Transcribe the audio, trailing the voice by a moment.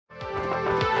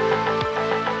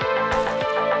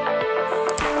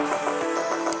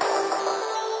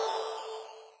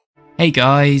Hey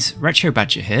guys, Retro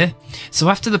Badger here. So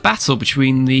after the battle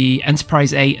between the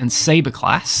Enterprise A and Sabre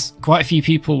class, quite a few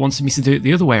people wanted me to do it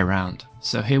the other way around.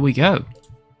 So here we go.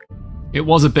 It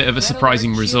was a bit of a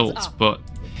surprising result, but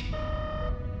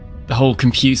the whole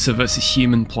computer versus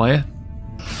human player.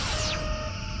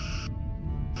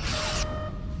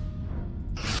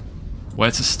 Where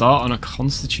to start on a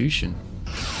constitution?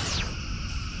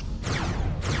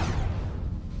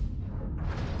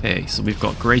 Okay, so we've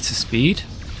got greater speed.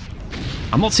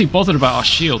 I'm not too bothered about our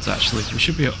shields, actually. We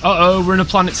should be... Uh-oh, we're in a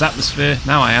planet's atmosphere.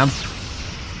 Now I am.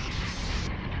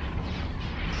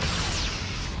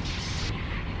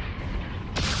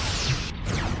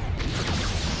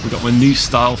 We got my new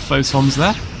style photons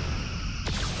there.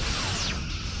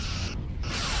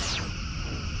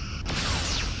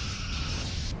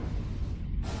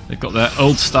 They've got their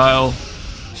old style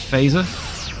phaser.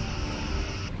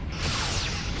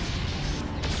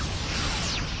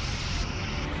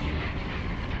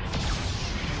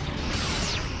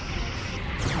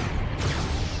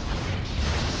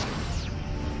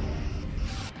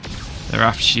 Their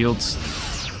aft shields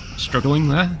struggling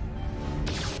there.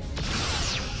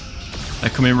 They're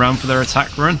coming around for their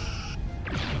attack run.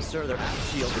 Sir, their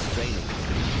aft shield is draining.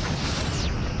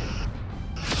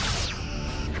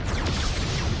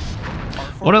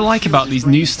 What I like about these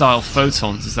new style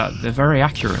photons is that they're very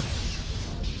accurate.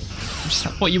 Just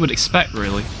what you would expect,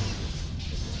 really.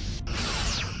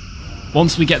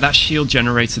 Once we get that shield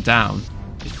generator down,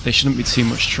 they shouldn't be too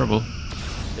much trouble.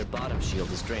 Their bottom shield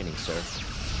is draining, sir.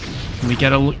 Can we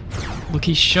get a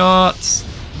lucky shot?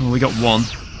 Oh, we got one.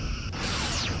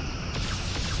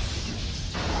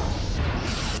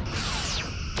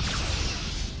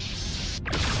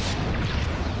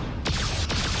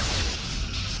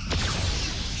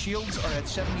 Shields are at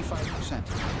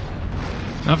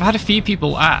 75%. Now, I've had a few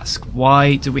people ask,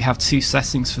 why do we have two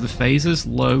settings for the phasers,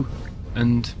 low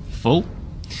and full?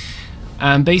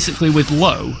 And basically with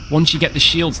low, once you get the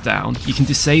shields down, you can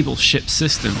disable ship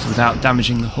systems without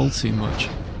damaging the hull too much.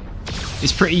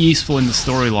 It's pretty useful in the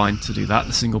storyline to do that,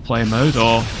 the single player mode,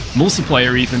 or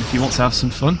multiplayer even if you want to have some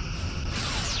fun.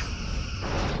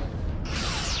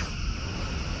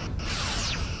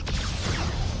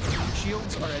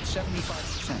 Shields are at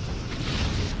 75%.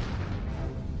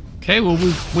 Okay, well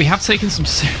we have taken some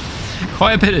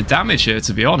quite a bit of damage here,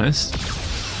 to be honest.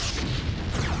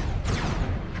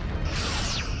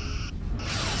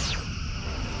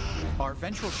 Our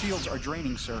ventral shields are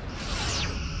draining, sir.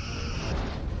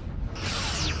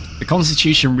 The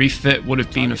Constitution refit would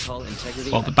have been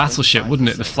well, the battleship, wouldn't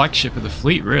it? The flagship of the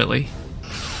fleet, really.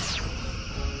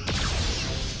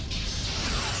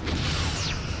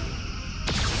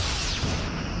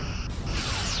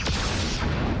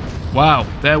 Wow,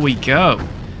 there we go.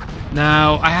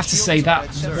 Now, I have to say that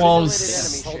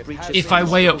was... If I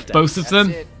weigh up both of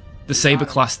them, the Sabre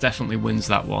class definitely wins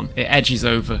that one. It edges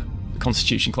over the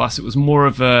Constitution class. It was more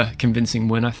of a convincing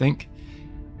win, I think.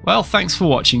 Well, thanks for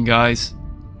watching, guys.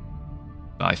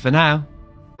 Bye for now.